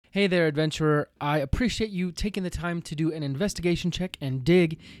Hey there, adventurer. I appreciate you taking the time to do an investigation check and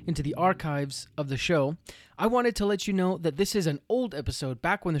dig into the archives of the show. I wanted to let you know that this is an old episode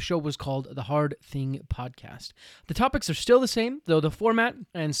back when the show was called The Hard Thing Podcast. The topics are still the same, though the format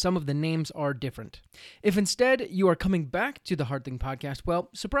and some of the names are different. If instead you are coming back to The Hard Thing Podcast, well,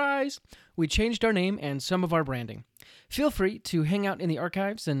 surprise! We changed our name and some of our branding. Feel free to hang out in the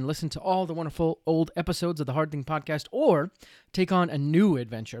archives and listen to all the wonderful old episodes of The Hard Thing Podcast, or take on a new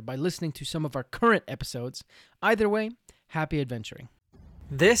adventure by listening to some of our current episodes. Either way, happy adventuring.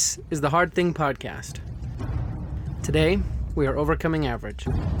 This is The Hard Thing Podcast. Today, we are overcoming average.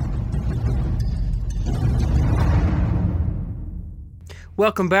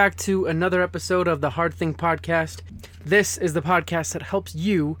 Welcome back to another episode of The Hard Thing Podcast. This is the podcast that helps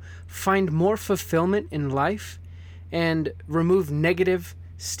you find more fulfillment in life and remove negative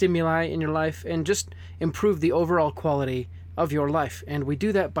stimuli in your life and just improve the overall quality of your life. And we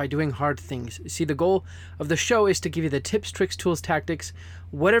do that by doing hard things. See, the goal of the show is to give you the tips, tricks, tools, tactics,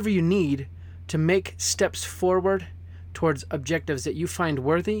 whatever you need to make steps forward towards objectives that you find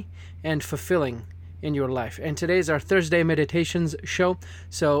worthy and fulfilling in your life. And today is our Thursday Meditations show.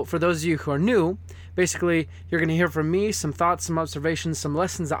 So for those of you who are new, basically you're going to hear from me some thoughts, some observations, some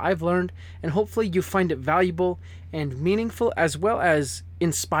lessons that I've learned, and hopefully you find it valuable and meaningful as well as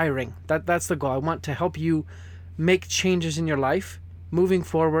inspiring. That's the goal. I want to help you make changes in your life moving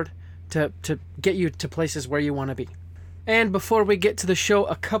forward to get you to places where you want to be. And before we get to the show,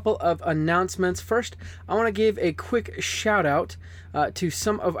 a couple of announcements. First, I want to give a quick shout out to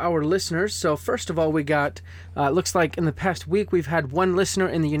some of our listeners. So first of all, we got, looks like in the past week, we've had one listener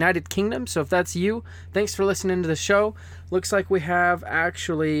in the United Kingdom. So if that's you, thanks for listening to the show. Looks like we have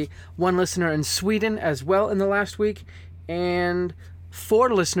actually one listener in Sweden as well in the last week, and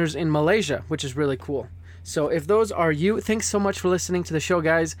 4 listeners in Malaysia, which is really cool. So if those are you, thanks so much for listening to the show,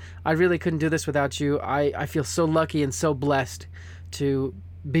 guys. I really couldn't do this without you. I feel so lucky and so blessed to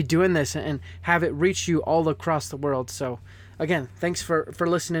be doing this and have it reach you all across the world. So again, thanks for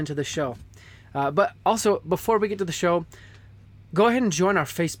listening to the show. But also, before we get to the show, go ahead and join our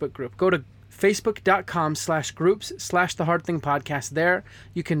Facebook group. Go to facebook.com/groups/The Hard Thing Podcast. There,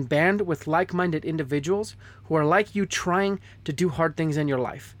 you can band with like-minded individuals who are like you, trying to do hard things in your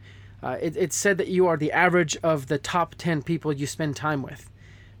life. It's said that you are the average of the top 10 people you spend time with.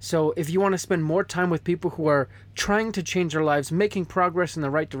 So if you want to spend more time with people who are trying to change their lives, making progress in the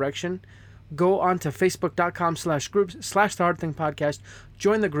right direction, go on to facebook.com/groups/The Hard Thing Podcast.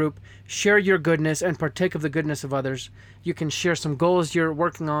 Join the group, share your goodness, and partake of the goodness of others. You can share some goals you're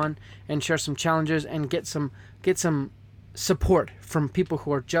working on and share some challenges and get some support from people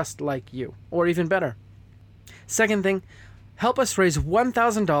who are just like you, or even better. Second thing, help us raise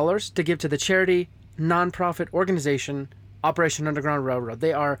 $1,000 to give to the charity nonprofit organization Operation Underground Railroad.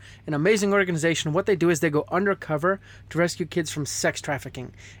 They are an amazing organization. What they do is they go undercover to rescue kids from sex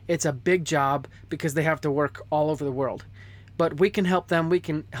trafficking. It's a big job because they have to work all over the world. But we can help them. We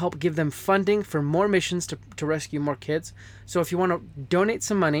can help give them funding for more missions to rescue more kids. So if you want to donate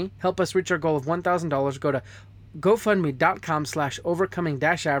some money, help us reach our goal of $1,000, go to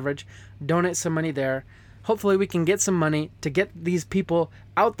gofundme.com/overcoming-average. Donate some money there. Hopefully we can get some money to get these people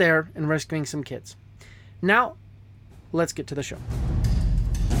out there and rescuing some kids. Now, let's get to the show.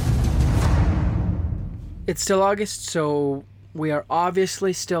 It's still August, so we are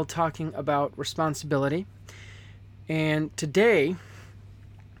obviously still talking about responsibility. And today,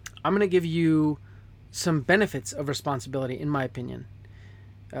 I'm going to give you some benefits of responsibility, in my opinion.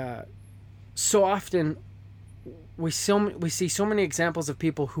 So often, we see so many examples of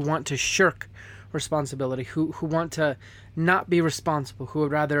people who want to shirk responsibility, who want to not be responsible, who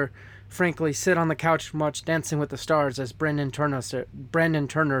would rather, frankly, sit on the couch and watch Dancing with the Stars, as Brandon Turner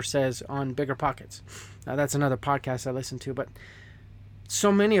says on Bigger Pockets. That's another podcast I listen to, but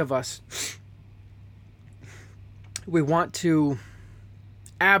so many of us, we want to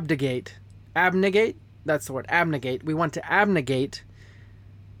abnegate, that's the word, abnegate. We want to abnegate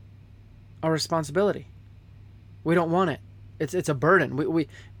our responsibility. We don't want it. It's a burden.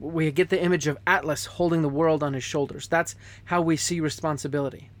 We get the image of Atlas holding the world on his shoulders. That's how we see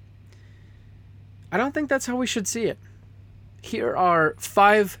responsibility. I don't think that's how we should see it. Here are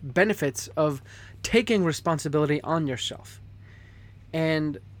 5 benefits of taking responsibility on yourself.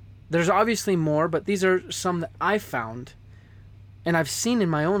 And there's obviously more, but these are some that I found and I've seen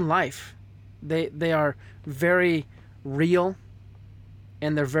in my own life. They are very real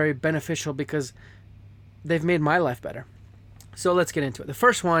and they're very beneficial because they've made my life better. So let's get into it. The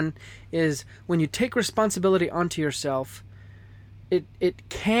first one is when you take responsibility onto yourself, it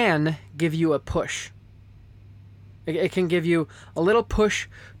can give you a push. It can give you a little push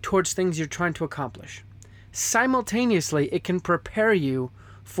towards things you're trying to accomplish. Simultaneously, it can prepare you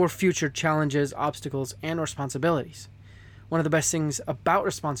for future challenges, obstacles, and responsibilities. One of the best things about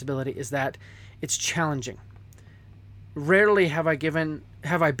responsibility is that it's challenging. Rarely have I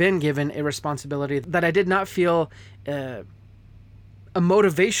been given a responsibility that I did not feel a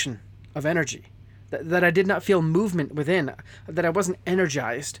motivation of energy, that I did not feel movement within, that I wasn't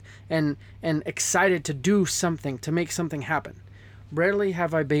energized and excited to do something, to make something happen. Rarely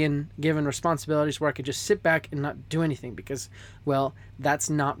have I been given responsibilities where I could just sit back and not do anything because, well, that's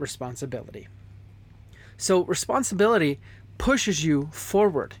not responsibility. So responsibility pushes you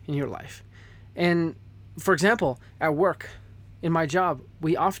forward in your life. And for example, at work, in my job,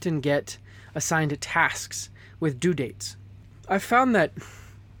 we often get assigned tasks with due dates. I found that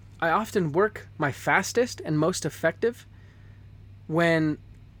I often work my fastest and most effective when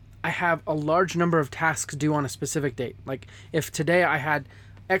I have a large number of tasks due on a specific date. Like if today I had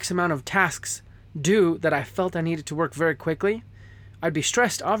X amount of tasks due that I felt I needed to work very quickly, I'd be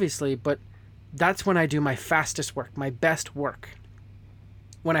stressed, obviously, but that's when I do my fastest work, my best work.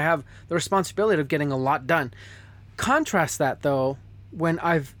 When I have the responsibility of getting a lot done. Contrast that, though, when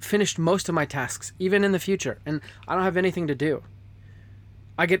I've finished most of my tasks, even in the future, and I don't have anything to do.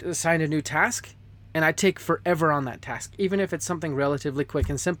 I get assigned a new task, and I take forever on that task, even if it's something relatively quick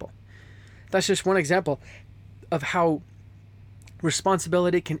and simple. That's just one example of how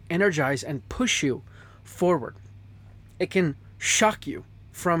responsibility can energize and push you forward. It can shock you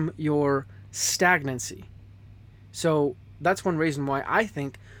from your stagnancy. So that's one reason why I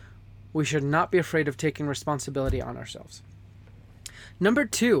think we should not be afraid of taking responsibility on ourselves. Number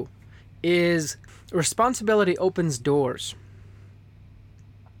 2 is responsibility opens doors.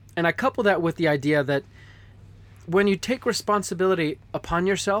 And I couple that with the idea that when you take responsibility upon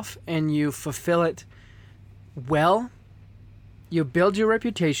yourself and you fulfill it well, you build your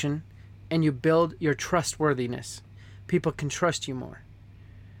reputation and you build your trustworthiness. People can trust you more.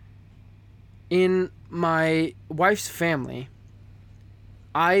 In my wife's family,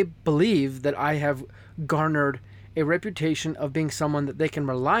 I believe that I have garnered a reputation of being someone that they can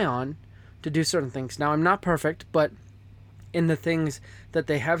rely on to do certain things. Now, I'm not perfect, but in the things that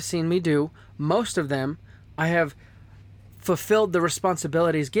they have seen me do, most of them, I have fulfilled the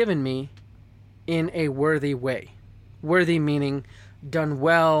responsibilities given me in a worthy way. Worthy meaning done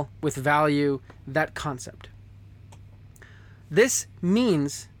well, with value, that concept. This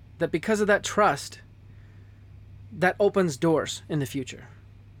means that because of that trust, that opens doors in the future.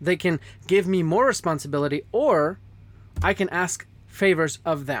 They can give me more responsibility, or I can ask favors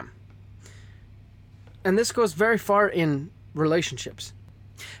of them. And this goes very far in relationships.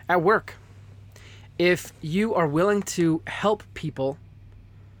 At work, if you are willing to help people,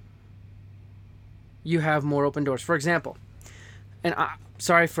 you have more open doors. For example, and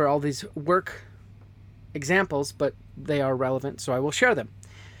sorry for all these work examples, but they are relevant, so I will share them.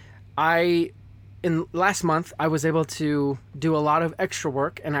 In last month, I was able to do a lot of extra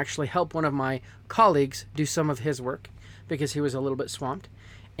work and actually help one of my colleagues do some of his work because he was a little bit swamped.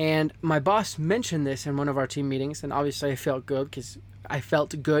 And my boss mentioned this in one of our team meetings, and obviously I felt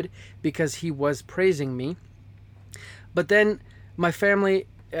good because he was praising me. But then my family,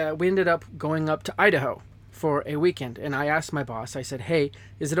 we ended up going up to Idaho for a weekend, and I asked my boss, I said, hey,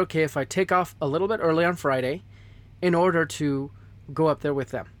 is it okay if I take off a little bit early on Friday in order to go up there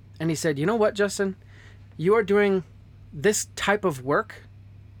with them? And he said, you know what, Justin, you are doing this type of work,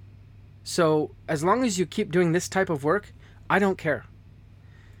 so as long as you keep doing this type of work, I don't care.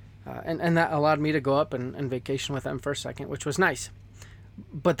 And that allowed me to go up and vacation with them for a second, which was nice.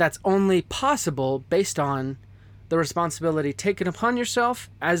 But that's only possible based on the responsibility taken upon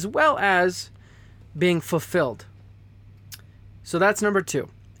yourself as well as being fulfilled. So that's number 2.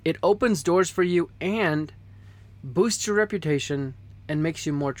 It opens doors for you and boosts your reputation and makes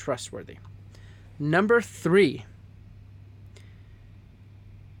you more trustworthy. Number 3,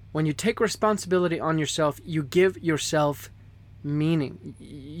 when you take responsibility on yourself, you give yourself meaning.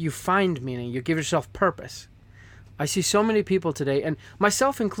 You find meaning. You give yourself purpose. I see so many people today, and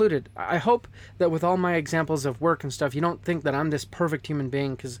myself included. I hope that with all my examples of work and stuff, you don't think that I'm this perfect human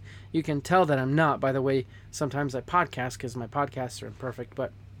being, because you can tell that I'm not by the way sometimes I podcast, because my podcasts are imperfect.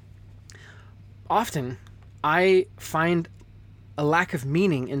 But often I find a lack of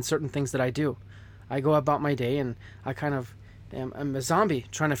meaning in certain things that I do. I go about my day and I kind of I'm a zombie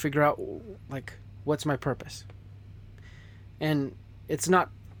trying to figure out, like, what's my purpose. And it's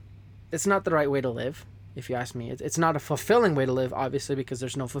not the right way to live, if you ask me. It's not a fulfilling way to live, obviously, because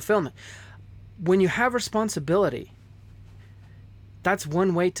there's no fulfillment. When you have responsibility, that's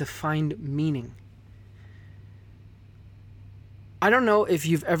one way to find meaning. I don't know if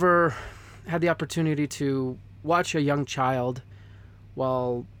you've ever had the opportunity to watch a young child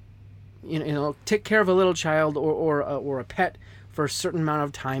while, take care of a little child or a pet for a certain amount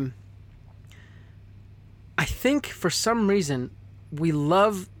of time. I think for some reason we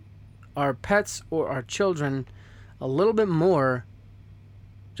love our pets or our children a little bit more,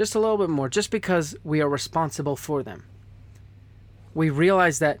 just a little bit more, just because we are responsible for them. We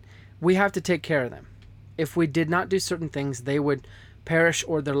realize that we have to take care of them. If we did not do certain things, they would perish,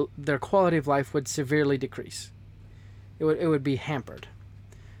 or their quality of life would severely decrease. It would be hampered.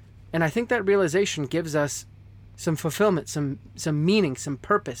 And I think that realization gives us some fulfillment, some meaning, some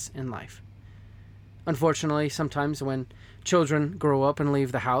purpose in life. Unfortunately, sometimes when children grow up and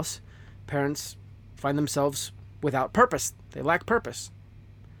leave the house, parents find themselves without purpose. They lack purpose.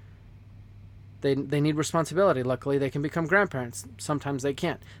 They need responsibility. Luckily, they can become grandparents. Sometimes they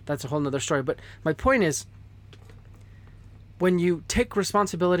can't. That's a whole nother story. But my point is, when you take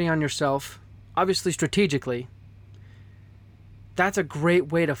responsibility on yourself, obviously strategically, that's a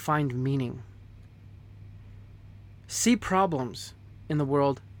great way to find meaning. See problems in the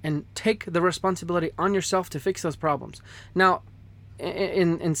world and take the responsibility on yourself to fix those problems. Now,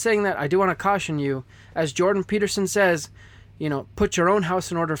 in saying that, I do want to caution you, as Jordan Peterson says, put your own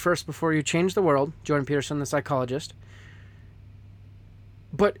house in order first before you change the world. Jordan Peterson, the psychologist.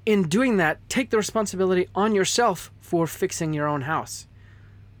 But in doing that, take the responsibility on yourself for fixing your own house.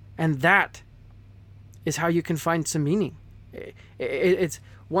 And that is how you can find some meaning. It's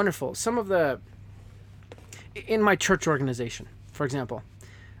wonderful. In my church organization, for example,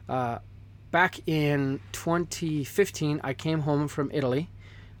 back in 2015, I came home from Italy.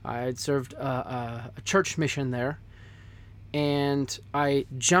 I had served a church mission there. And I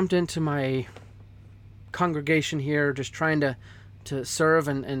jumped into my congregation here, just trying to serve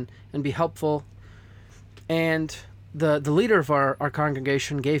and be helpful. And the leader of our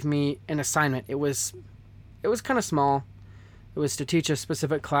congregation gave me an assignment. It was kind of small. It was to teach a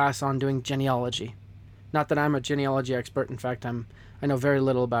specific class on doing genealogy. Not that I'm a genealogy expert. In fact, I know very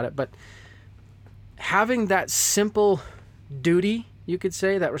little about it. But having that simple duty, you could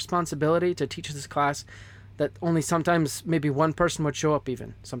say, that responsibility to teach this class, that only sometimes maybe one person would show up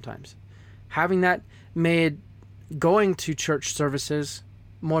even sometimes. Having that made going to church services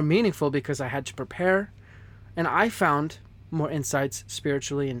more meaningful because I had to prepare, and I found more insights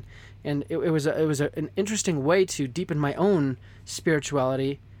spiritually, and it was an interesting way to deepen my own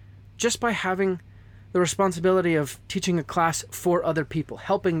spirituality just by having the responsibility of teaching a class for other people,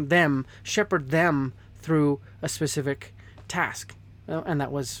 helping them, shepherd them through a specific task. And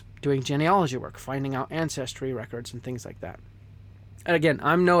that was doing genealogy work, finding out ancestry records and things like that. And again,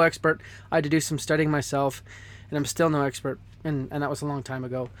 I'm no expert. I had to do some studying myself, and I'm still no expert, and that was a long time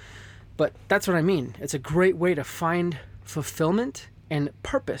ago. But that's what I mean. It's a great way to find fulfillment and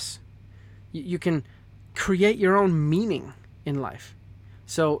purpose. You can create your own meaning in life.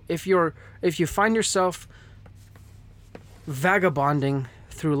 So if you find yourself vagabonding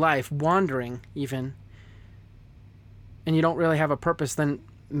through life, wandering even, and you don't really have a purpose, then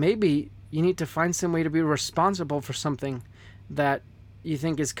maybe you need to find some way to be responsible for something that you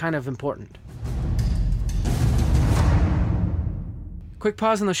think is kind of important. Quick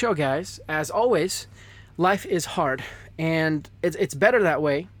pause on the show, guys. As always, life is hard, and it's better that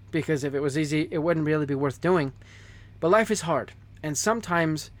way, because if it was easy, it wouldn't really be worth doing. But life is hard, and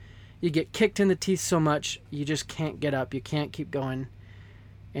sometimes you get kicked in the teeth so much, you just can't get up, you can't keep going,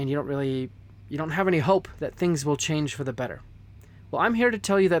 and you don't have any hope that things will change for the better. Well, I'm here to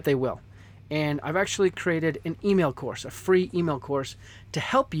tell you that they will. And I've actually created an email course, a free email course, to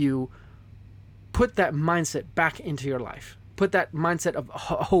help you put that mindset back into your life. Put that mindset of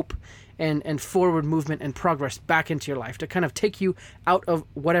hope and forward movement and progress back into your life, to kind of take you out of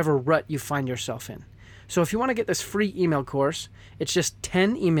whatever rut you find yourself in. So if you want to get this free email course, it's just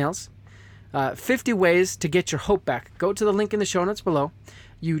 10 emails, 50 ways to get your hope back. Go to the link in the show notes below.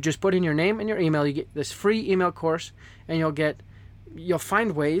 You just put in your name and your email. You get this free email course, and you'll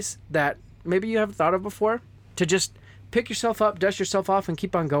find ways that maybe you haven't thought of before to just pick yourself up, dust yourself off, and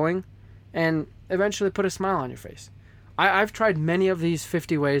keep on going, and eventually put a smile on your face. I've tried many of these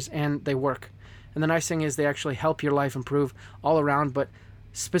 50 ways, and they work. And the nice thing is they actually help your life improve all around, but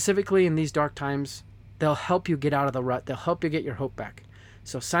specifically in these dark times, they'll help you get out of the rut. They'll help you get your hope back.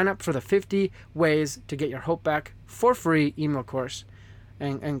 So sign up for the 50 ways to get your hope back for free email course,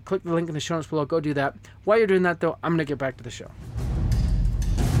 and click the link in the show notes below. Go do that. While you're doing that, though, I'm going to get back to the show.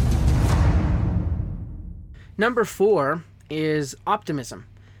 Number 4 is optimism.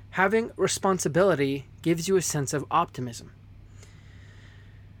 Having responsibility gives you a sense of optimism.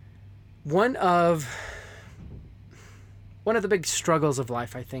 One of one of the big struggles of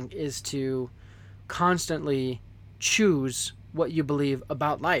life, I think, is to constantly choose what you believe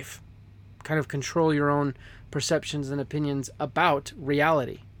about life, kind of control your own perceptions and opinions about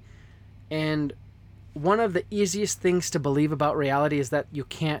reality. And one of the easiest things to believe about reality is that you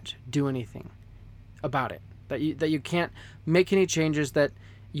can't do anything about it, that you can't make any changes, that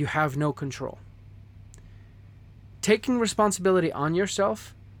you have no control. Taking responsibility on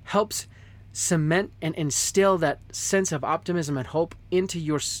yourself helps cement and instill that sense of optimism and hope into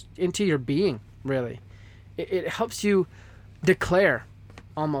your being, really. It helps you declare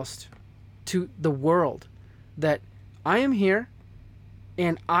almost to the world that I am here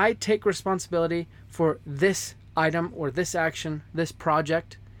and I take responsibility for this item or this action, this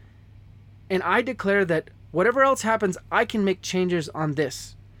project, and I declare that whatever else happens, I can make changes on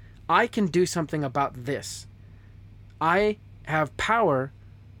this. I can do something about this. I have power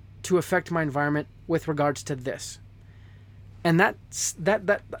to affect my environment with regards to this. And that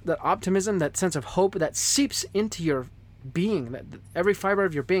optimism, that sense of hope, that seeps into your being, that every fiber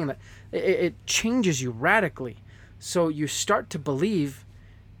of your being, that it changes you radically. So you start to believe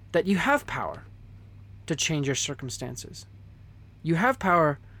that you have power to change your circumstances. You have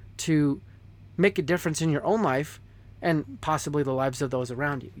power to make a difference in your own life and possibly the lives of those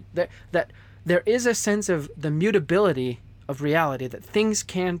around you. That there is a sense of the mutability of reality, that things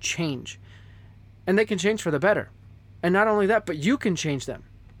can change, and they can change for the better. And not only that, but you can change them.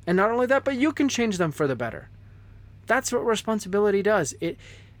 And not only that, but you can change them for the better. That's what responsibility does. It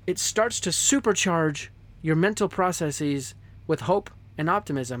starts to supercharge your mental processes with hope and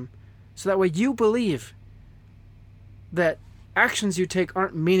optimism, so that way you believe that actions you take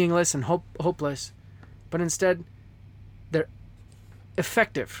aren't meaningless and hopeless, but instead they're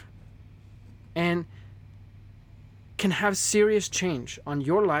effective and can have serious change on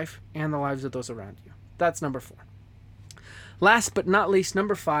your life and the lives of those around you. That's number 4. Last but not least,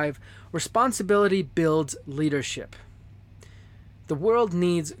 number 5, responsibility builds leadership. The world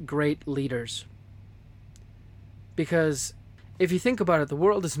needs great leaders. Because if you think about it, the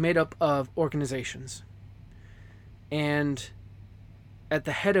world is made up of organizations. And at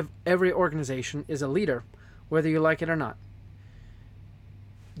the head of every organization is a leader, whether you like it or not.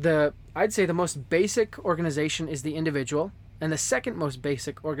 I'd say the most basic organization is the individual, and the second most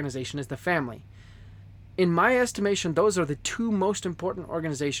basic organization is the family. In my estimation, those are the 2 most important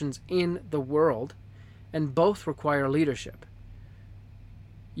organizations in the world, and both require leadership.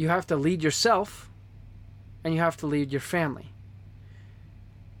 You have to lead yourself, and you have to lead your family.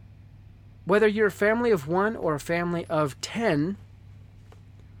 Whether you're a family of 1 or a family of 10,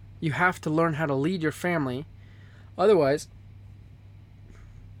 you have to learn how to lead your family. Otherwise,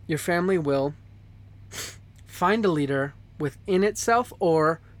 your family will find a leader within itself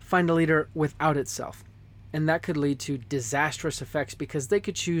or find a leader without itself. And that could lead to disastrous effects, because they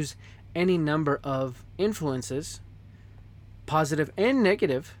could choose any number of influences, positive and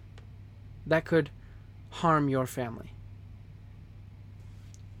negative, that could harm your family.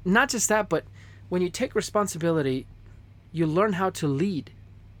 Not just that, but when you take responsibility, you learn how to lead.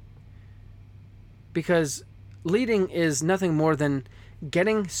 Because leading is nothing more than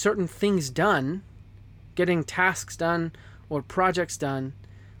getting certain things done, getting tasks done or projects done,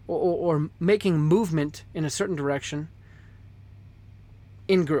 or making movement in a certain direction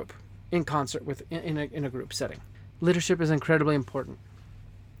in group, in concert with in a group setting. Leadership is incredibly important.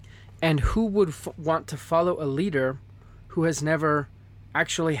 And who would want to follow a leader who has never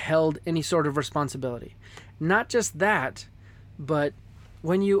actually held any sort of responsibility? Not just that, but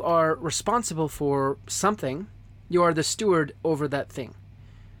when you are responsible for something, you are the steward over that thing.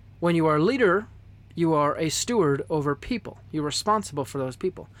 When you are a leader, you are a steward over people. You're responsible for those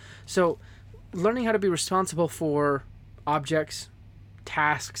people. So learning how to be responsible for objects,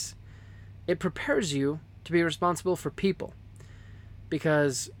 tasks, it prepares you to be responsible for people,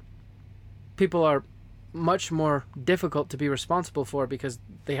 because people are much more difficult to be responsible for because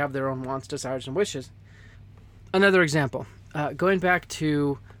they have their own wants, desires, and wishes. Another example, going back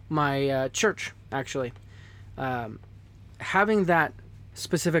to my church, actually, having that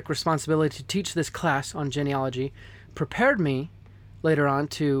specific responsibility to teach this class on genealogy prepared me later on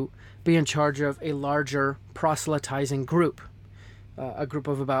to be in charge of a larger proselytizing group, a group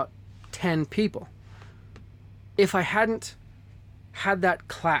of about 10 people. If I hadn't had that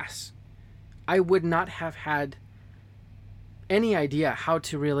class, I would not have had any idea how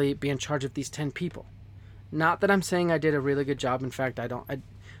to really be in charge of these 10 people. Not that I'm saying I did a really good job. In fact,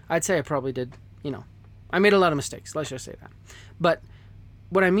 I'd say I probably did, I made a lot of mistakes. Let's just say that. But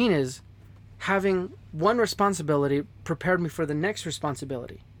what I mean is, having one responsibility prepared me for the next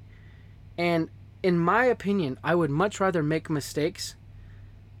responsibility. And in my opinion, I would much rather make mistakes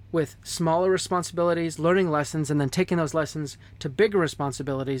with smaller responsibilities, learning lessons, and then taking those lessons to bigger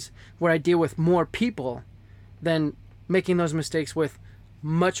responsibilities where I deal with more people than making those mistakes with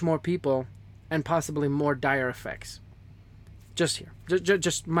much more people and possibly more dire effects.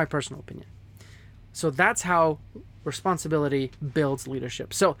 Just my personal opinion. So that's how responsibility builds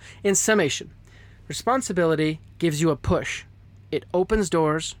leadership. So in summation, responsibility gives you a push. It opens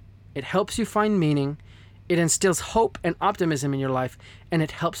doors. It helps you find meaning. It instills hope and optimism in your life, and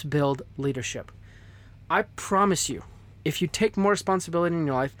it helps build leadership. I promise you, if you take more responsibility in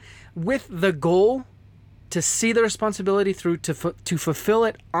your life with the goal to see the responsibility through, to fulfill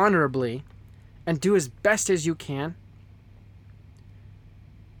it honorably and do as best as you can,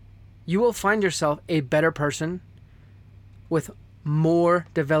 you will find yourself a better person with more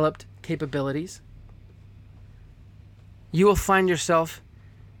developed capabilities. You will find yourself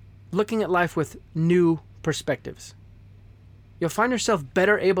looking at life with new perspectives. You'll find yourself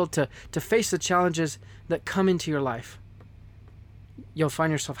better able to face the challenges that come into your life. You'll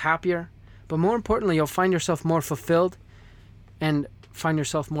find yourself happier, but more importantly, you'll find yourself more fulfilled and find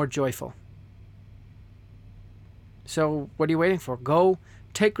yourself more joyful. So what are you waiting for? Go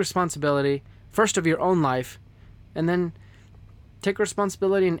take responsibility, first of your own life, and then take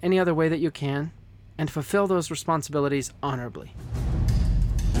responsibility in any other way that you can, and fulfill those responsibilities honorably.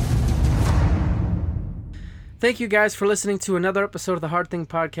 Thank you guys for listening to another episode of the Hard Thing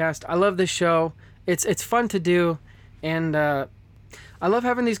Podcast. I love this show. It's fun to do, and I love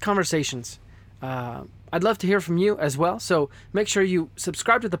having these conversations. I'd love to hear from you as well, so make sure you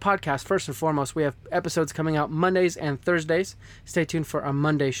subscribe to the podcast first and foremost. We have episodes coming out Mondays and Thursdays. Stay tuned for our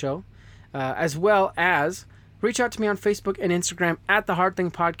Monday show. As well as reach out to me on Facebook and Instagram at the Hard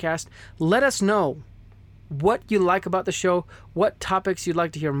Thing Podcast. Let us know what you like about the show, what topics you'd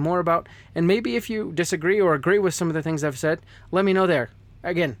like to hear more about, and maybe if you disagree or agree with some of the things I've said, let me know there.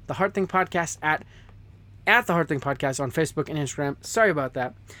 Again, the Hard Thing Podcast at the Hard Thing Podcast on Facebook and Instagram. Sorry about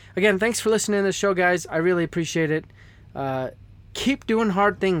that. Again, thanks for listening to the show, guys. I really appreciate it. Keep doing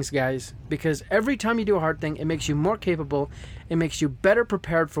hard things, guys, because every time you do a hard thing, it makes you more capable, it makes you better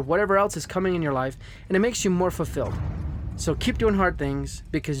prepared for whatever else is coming in your life, and it makes you more fulfilled. So keep doing hard things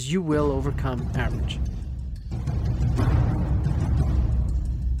because you will overcome average.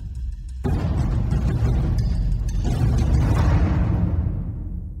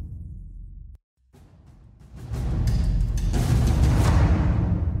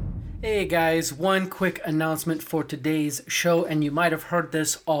 Hey guys, one quick announcement for today's show, and you might have heard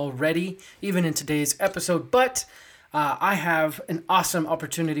this already, even in today's episode, but I have an awesome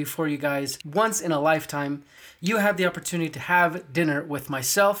opportunity for you guys. Once in a lifetime, you have the opportunity to have dinner with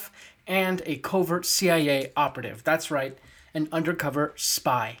myself and a covert CIA operative. That's right, an undercover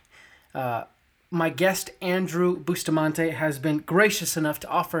spy. My guest, Andrew Bustamante, has been gracious enough to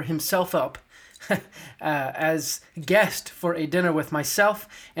offer himself up as guest for a dinner with myself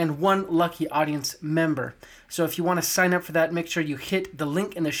and one lucky audience member. So if you want to sign up for that, make sure you hit the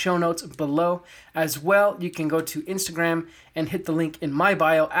link in the show notes below. As well, you can go to Instagram and hit the link in my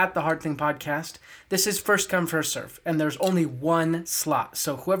bio at the Hard Thing Podcast. This is first come, first serve, and there's only one slot.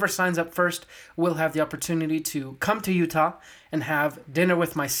 So whoever signs up first will have the opportunity to come to Utah and have dinner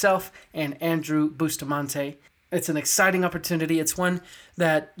with myself and Andrew Bustamante. It's an exciting opportunity. It's one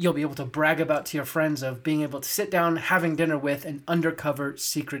that you'll be able to brag about to your friends, of being able to sit down, having dinner with an undercover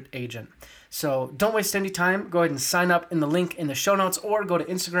secret agent. So don't waste any time. Go ahead and sign up in the link in the show notes, or go to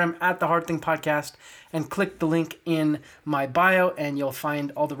Instagram at the Hard Thing Podcast and click the link in my bio, and you'll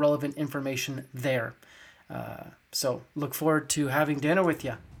find all the relevant information there. So look forward to having dinner with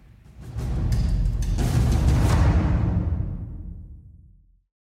you.